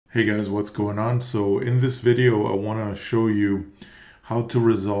Hey guys, what's going on? So in this video, I want to show you how to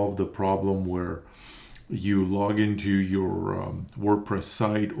resolve the problem where you log into your WordPress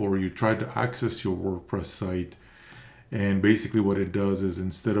site or you try to access your WordPress site. And basically what it does is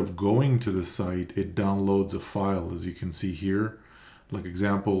instead of going to the site, it downloads a file, as you can see here. Like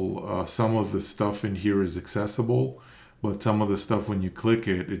example, some of the stuff in here is accessible, but some of the stuff when you click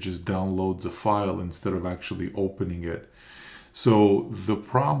it, it just downloads a file instead of actually opening it. So the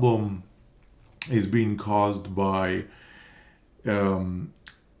problem is being caused by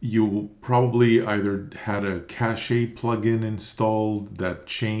you probably either had a cache plugin installed that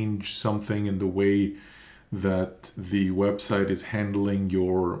changed something in the way that the website is handling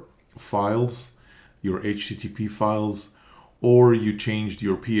your files, your HTTP files, or you changed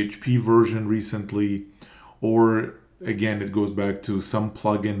your PHP version recently, or again, it goes back to some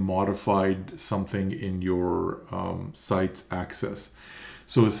plugin modified something in your site's access.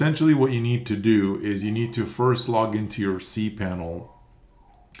 So essentially what you need to do is you need to first log into your cPanel,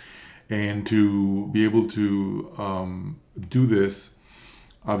 and to be able to do this,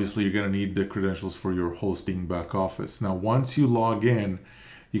 obviously you're going to need the credentials for your hosting back office. Now once you log in,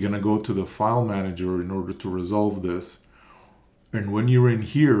 you're going to go to the file manager in order to resolve this. And when you're in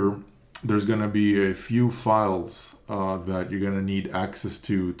here, there's going to be a few files that you're going to need access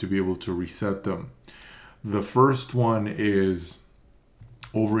to be able to reset them. The first one is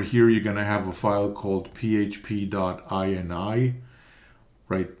over here. You're going to have a file called php.ini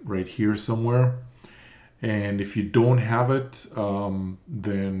right here somewhere. And if you don't have it,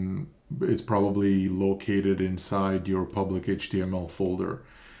 then it's probably located inside your public HTML folder.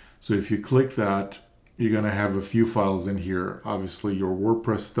 So if you click that, you're going to have a few files in here. Obviously your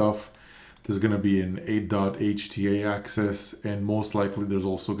WordPress stuff. There's going to be an 8.hta access, and most likely there's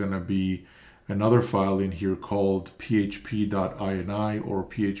also going to be another file in here called php.ini or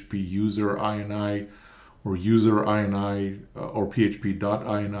php-user-ini or user-ini or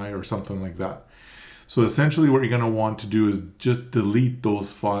php.ini or something like that. So essentially what you're going to want to do is just delete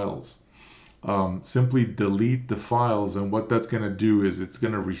those files. Simply delete the files, and what that's going to do is it's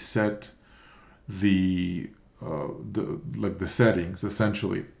going to reset the settings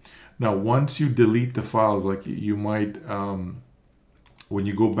essentially. Now, once you delete the files, like you might, when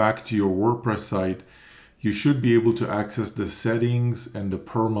you go back to your WordPress site, you should be able to access the settings and the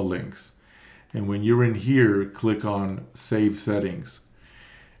permalinks. And when you're in here, click on Save Settings.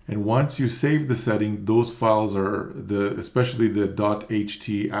 And once you save the setting, those files are, especially the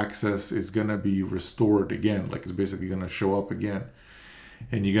 .ht access is going to be restored again, like it's basically going to show up again.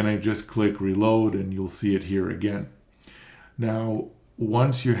 And you're going to just click Reload and you'll see it here again. Now,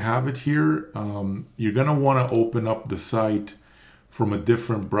 once you have it here, you're going to want to open up the site from a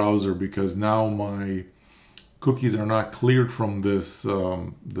different browser, because now my cookies are not cleared from this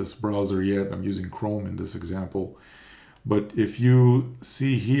this browser yet. I'm using Chrome in this example. But if you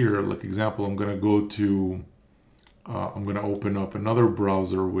see here, like example, I'm going to go to, I'm going to open up another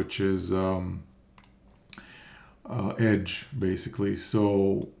browser, which is Edge, basically.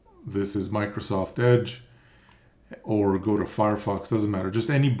 So this is Microsoft Edge. Or go to Firefox, doesn't matter. Just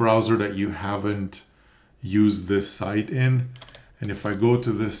any browser that you haven't used this site in. And if I go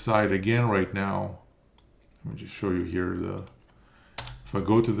to this site again right now, let me just show you here. If I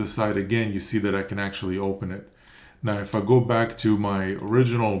go to this site again, you see that I can actually open it. Now, if I go back to my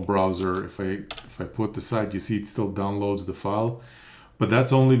original browser, if I put the site, you see it still downloads the file. But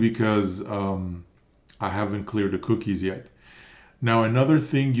that's only because I haven't cleared the cookies yet. Now, another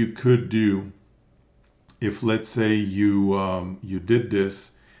thing you could do, if let's say you did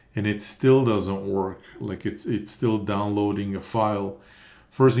this and it still doesn't work, like it's still downloading a file,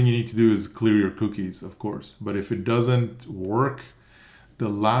 first thing you need to do is clear your cookies, of course. But if it doesn't work, the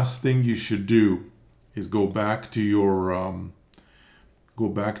last thing you should do is go back to your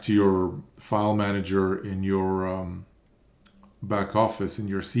file manager in your back office in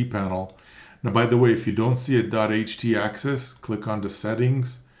your cPanel. Now, by the way, if you don't see a .ht access, click on the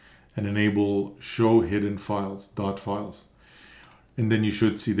settings and enable show hidden files, .files. And then you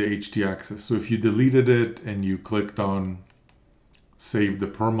should see the HT access. So if you deleted it and you clicked on save the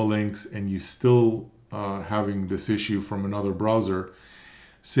permalinks and you still having this issue from another browser,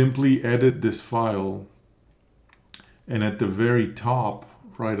 simply edit this file. And at the very top,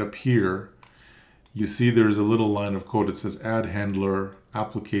 right up here, you see there's a little line of code that says add handler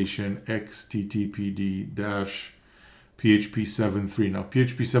application xttpd PHP 7.3. Now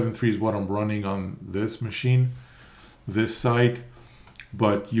PHP 7.3 is what I'm running on this machine, this site,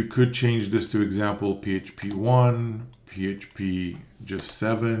 but you could change this to example PHP 1, PHP just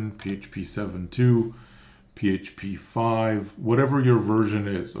 7, PHP 7.2, PHP 5, whatever your version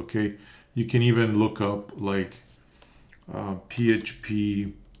is, okay? You can even look up like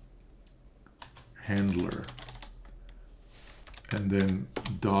PHP handler and then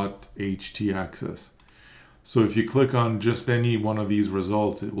 .htaccess. So if you click on just any one of these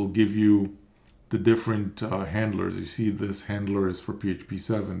results, it will give you the different handlers. You see this handler is for PHP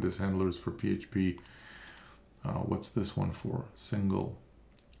 7, this handler is for PHP, what's this one for? Single.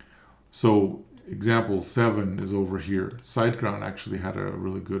 So example 7 is over here. SiteGround actually had a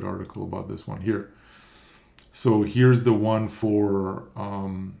really good article about this one here. So here's the one for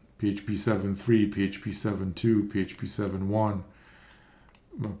PHP 7.3, PHP 7.2, PHP 7.1,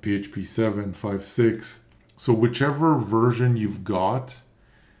 PHP 7.5.6. So whichever version you've got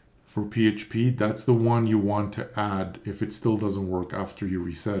for PHP, that's the one you want to add if it still doesn't work after you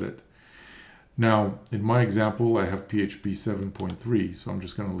reset it. Now, in my example, I have PHP 7.3, so I'm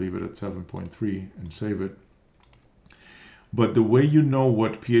just going to leave it at 7.3 and save it. But the way you know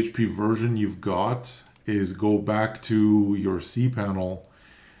what PHP version you've got is go back to your cPanel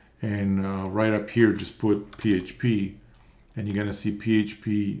and right up here, just put PHP, and you're going to see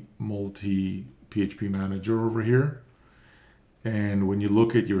PHP PHP Manager over here. And when you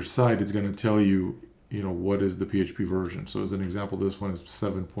look at your site, it's going to tell you, what is the PHP version. So as an example, this one is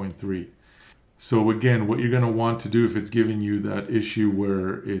 7.3. So again, what you're going to want to do if it's giving you that issue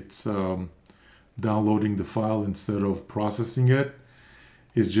where it's downloading the file instead of processing it,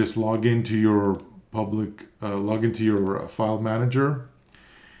 is just log into your file manager,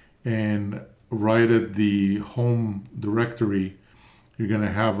 and right at the home directory, you're going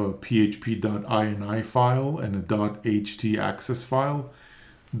to have a php.ini file and a .htaccess file.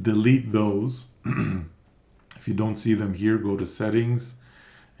 Delete those. If you don't see them here, go to settings,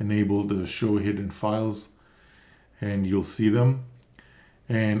 enable the show hidden files, and you'll see them.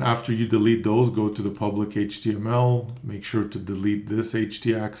 And after you delete those, go to the public HTML, make sure to delete this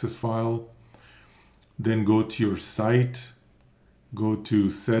htaccess file, then go to your site, go to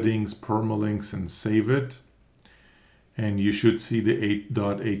settings, permalinks, and save it. And you should see the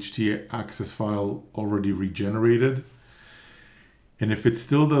 .htaccess file already regenerated. And if it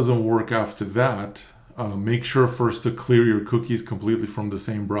still doesn't work after that, make sure first to clear your cookies completely from the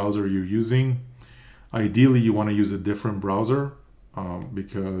same browser you're using. Ideally, you want to use a different browser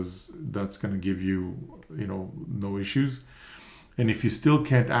because that's going to give you, no issues. And if you still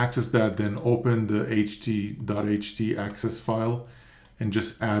can't access that, then open the .htaccess file and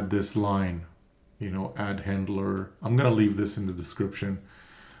just add this line, add handler. I'm going to leave this in the description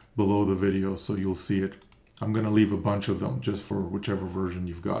below the video so you'll see it. I'm going to leave a bunch of them just for whichever version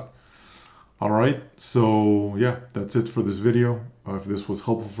you've got. All right, so yeah, that's it for this video. If this was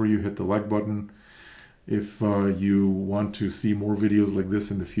helpful for you, hit the like button. If you want to see more videos like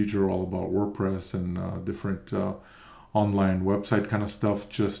this in the future, all about WordPress and different online website kind of stuff,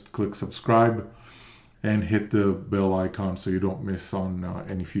 just click subscribe and hit the bell icon so you don't miss on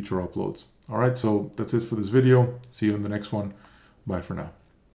any future uploads. All right, so that's it for this video. See you in the next one. Bye for now.